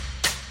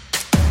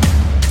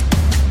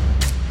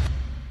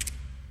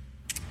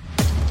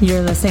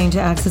You're listening to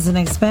Access and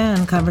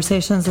Expand,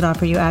 conversations that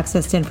offer you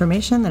access to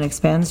information that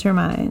expands your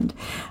mind.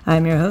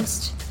 I'm your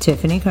host,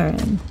 Tiffany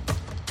Curran.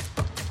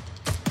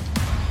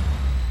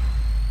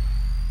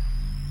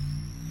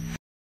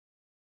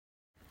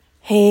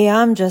 Hey,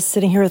 I'm just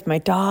sitting here with my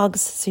dogs,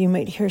 so you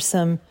might hear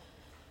some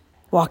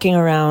walking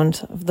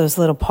around of those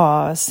little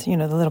paws, the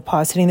little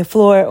paws hitting the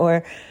floor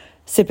or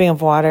sipping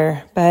of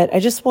water. But I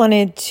just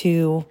wanted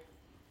to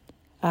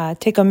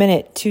take a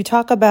minute to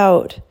talk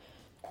about,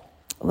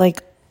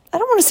 I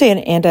don't want to say an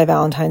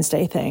anti-Valentine's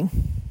Day thing,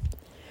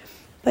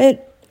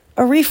 but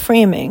a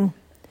reframing.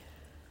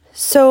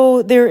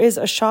 So there is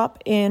a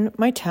shop in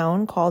my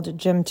town called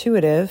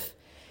Gemtuitive,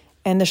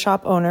 and the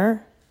shop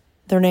owner,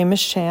 their name is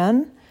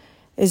Shan,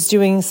 is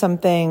doing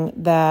something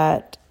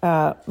that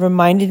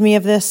reminded me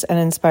of this and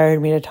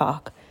inspired me to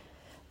talk.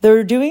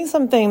 They're doing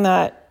something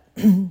that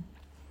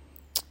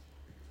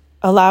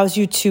allows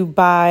you to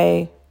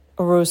buy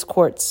a rose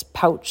quartz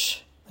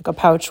pouch, like a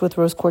pouch with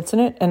rose quartz in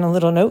it and a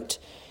little note,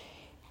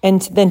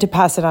 and then to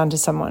pass it on to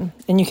someone.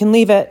 And you can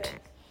leave it,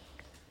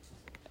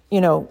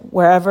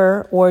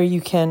 wherever, or you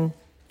can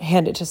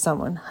hand it to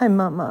someone. Hi,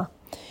 Mama.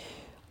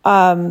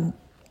 And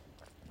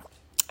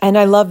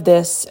I love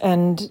this,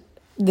 and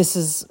this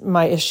is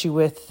my issue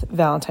with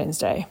Valentine's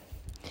Day.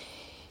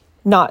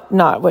 Not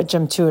what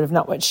Gemtuitive,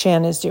 not what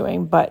Shan is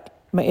doing, but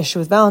my issue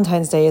with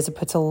Valentine's Day is it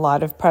puts a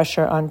lot of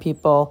pressure on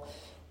people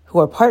who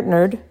are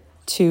partnered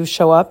to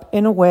show up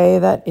in a way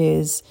that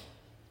is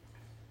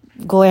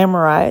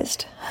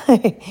glamorized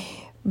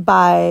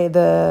by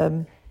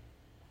the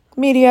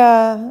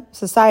media,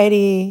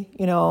 society,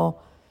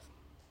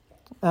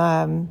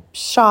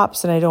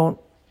 shops. And I don't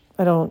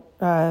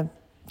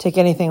take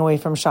anything away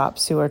from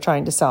shops who are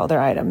trying to sell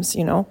their items,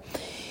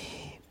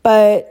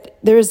 But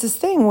there's this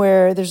thing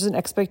where there's an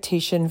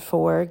expectation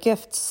for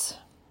gifts,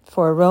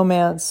 for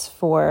romance,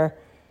 for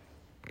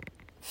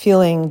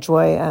feeling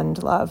joy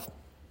and love.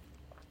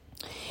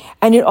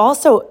 And it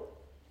also,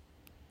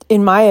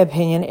 in my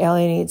opinion,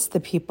 alienates the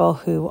people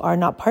who are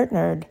not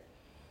partnered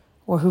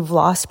or who've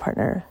lost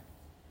partners,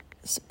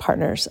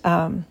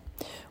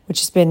 which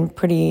has been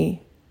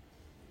pretty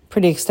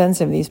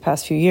extensive these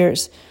past few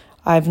years.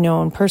 I've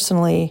known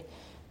personally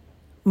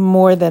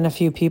more than a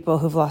few people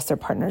who've lost their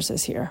partners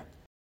this year.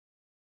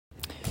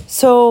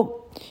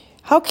 So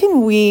how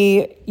can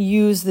we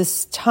use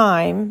this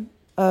time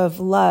of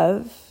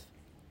love,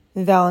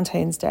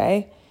 Valentine's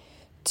Day,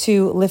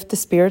 to lift the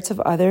spirits of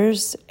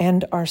others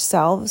and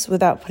ourselves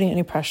without putting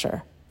any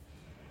pressure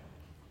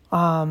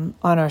on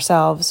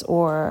ourselves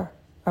or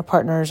our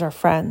partners, our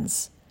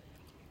friends?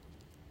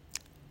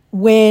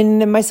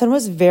 When my son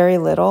was very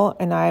little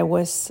and I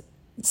was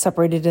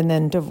separated and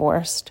then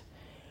divorced,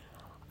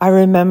 I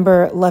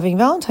remember loving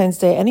Valentine's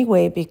Day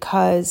anyway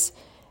because,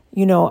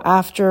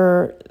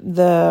 after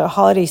the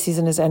holiday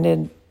season has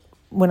ended,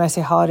 when I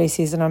say holiday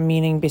season, I'm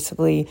meaning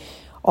basically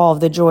all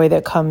of the joy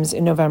that comes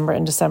in November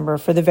and December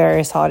for the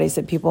various holidays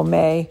that people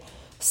may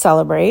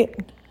celebrate.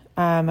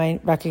 I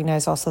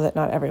recognize also that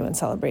not everyone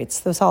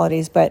celebrates those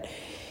holidays, but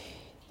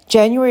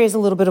January is a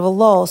little bit of a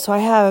lull. So I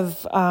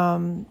have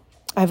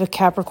a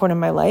Capricorn in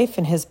my life,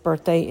 and his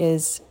birthday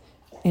is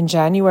in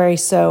January.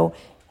 So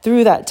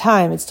through that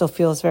time, it still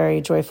feels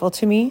very joyful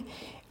to me.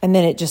 And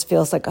then it just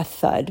feels like a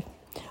thud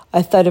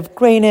of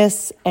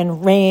grayness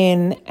and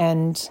rain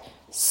and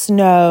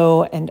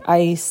snow and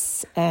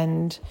ice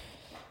and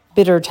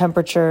bitter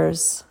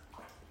temperatures.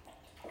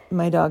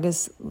 My dog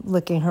is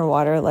licking her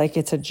water like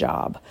it's a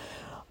job,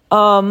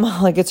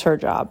 like it's her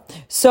job.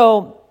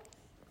 So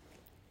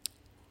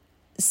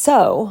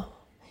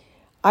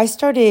I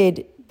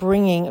started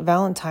bringing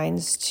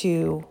Valentine's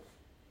to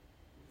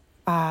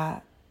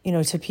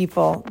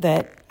people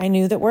that I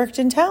knew that worked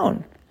in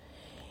town.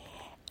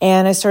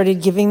 And I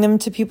started giving them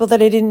to people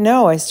that I didn't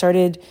know. I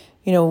started,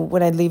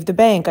 when I'd leave the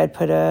bank, I'd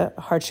put a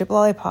heart-shaped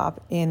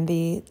lollipop in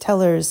the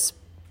teller's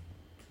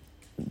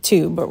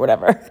tube or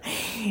whatever.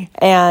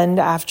 And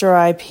after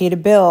I paid a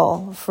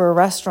bill for a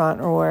restaurant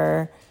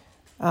or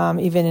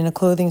even in a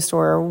clothing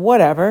store or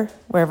whatever,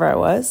 wherever I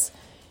was,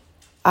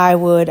 I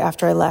would,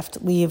 after I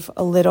left, leave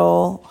a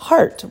little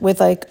heart with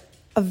like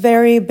a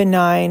very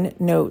benign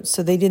note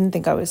so they didn't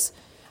think I was,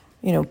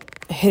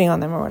 hitting on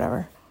them or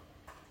whatever.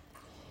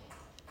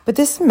 But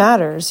this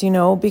matters,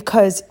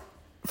 because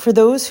for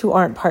those who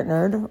aren't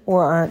partnered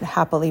or aren't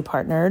happily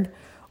partnered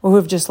or who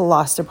have just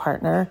lost a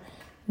partner,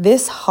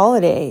 this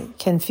holiday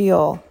can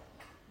feel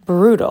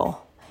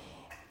brutal.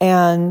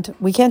 And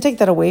we can't take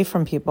that away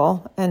from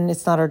people, and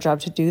it's not our job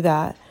to do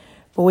that.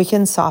 But we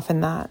can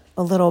soften that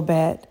a little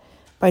bit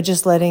by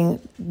just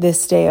letting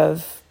this day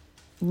of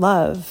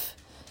love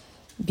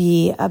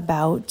be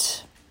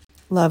about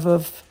love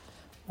of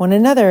one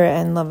another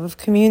and love of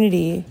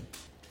community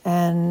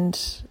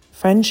and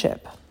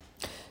friendship.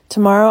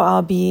 Tomorrow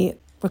I'll be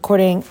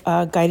recording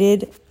a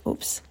guided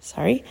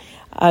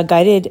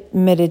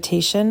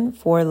meditation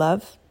for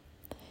love.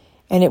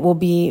 And it will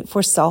be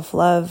for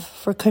self-love,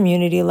 for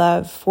community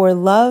love, for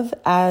love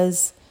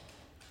as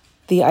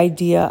the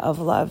idea of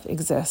love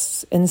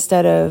exists,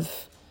 instead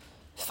of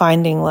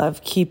finding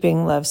love,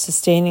 keeping love,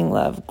 sustaining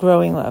love,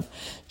 growing love.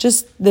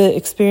 Just the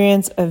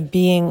experience of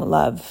being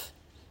love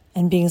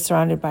and being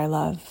surrounded by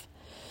love.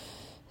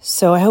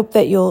 So I hope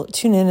that you'll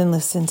tune in and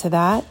listen to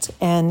that.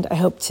 And I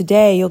hope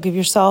today you'll give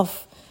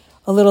yourself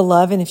a little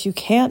love. And if you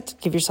can't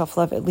give yourself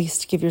love, at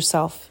least give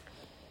yourself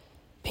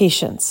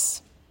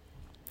patience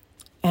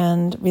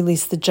and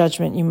release the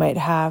judgment you might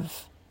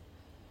have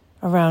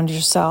around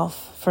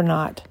yourself for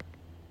not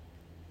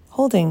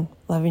holding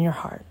love in your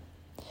heart.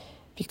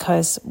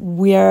 Because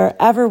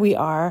wherever we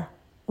are,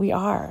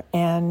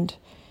 and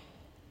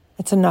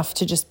it's enough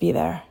to just be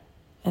there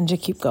and to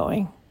keep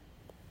going.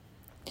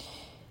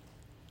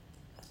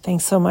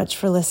 Thanks so much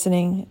for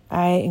listening.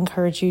 I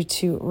encourage you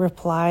to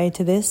reply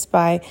to this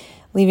by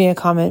leaving a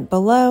comment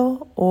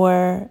below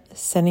or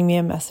sending me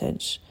a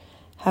message.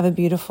 Have a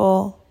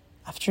beautiful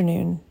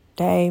afternoon,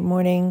 day,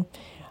 morning.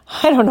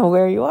 I don't know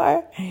where you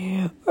are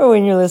or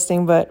when you're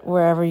listening, but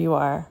wherever you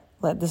are,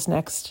 let this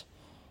next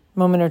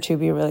moment or two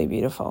be really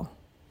beautiful.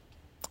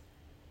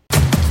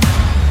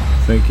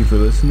 Thank you for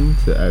listening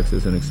to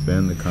Access and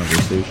Expand the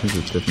Conversations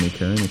with Tiffany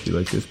Karen. If you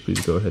like this, please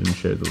go ahead and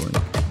share the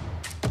link.